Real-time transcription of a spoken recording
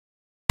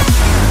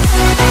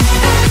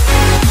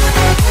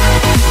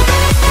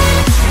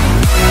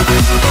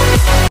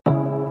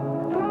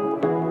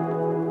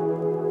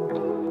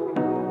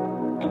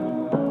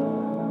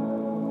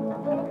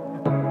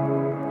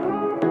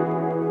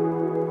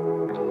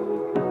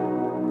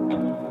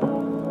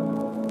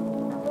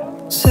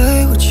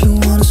Say what you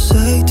wanna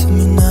say to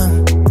me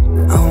now.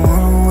 I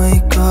wanna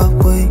wake up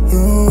with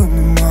you in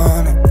the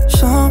morning.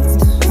 Show me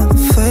there's nothing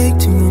fake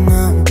to me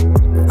now.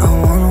 I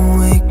wanna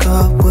wake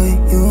up with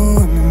you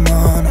in the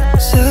morning.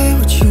 Say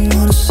what you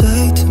wanna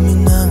say to me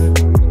now.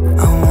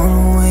 I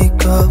wanna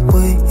wake up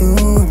with you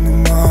in the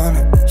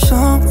morning.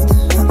 Show me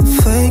there's nothing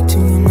fake to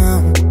me now.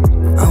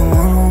 I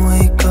wanna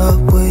wake up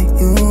with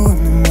you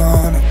in the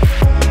morning.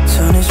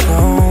 Turn this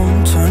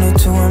room, turn it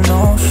to an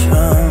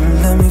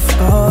ocean. Let me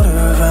float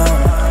around.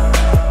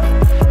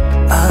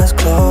 Eyes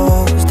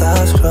closed,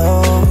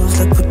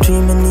 like we're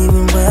dreaming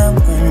even when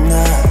we're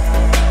not.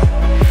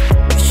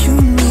 You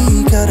and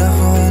me got a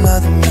whole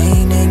other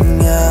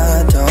meaning,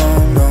 I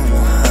don't know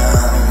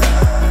how.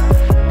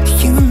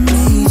 You and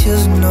me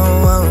just know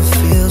how it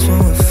feels when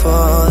we're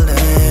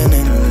falling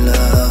in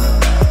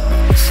love.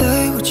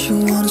 Say what you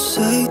wanna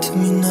say to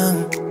me now.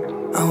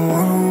 I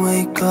wanna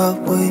wake up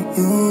with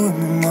you in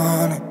the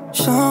morning.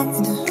 Show me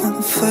there's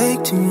nothing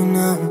fake to me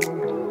now.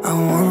 I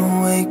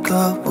wanna wake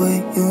up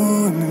with you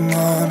in the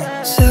morning.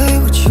 Say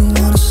what you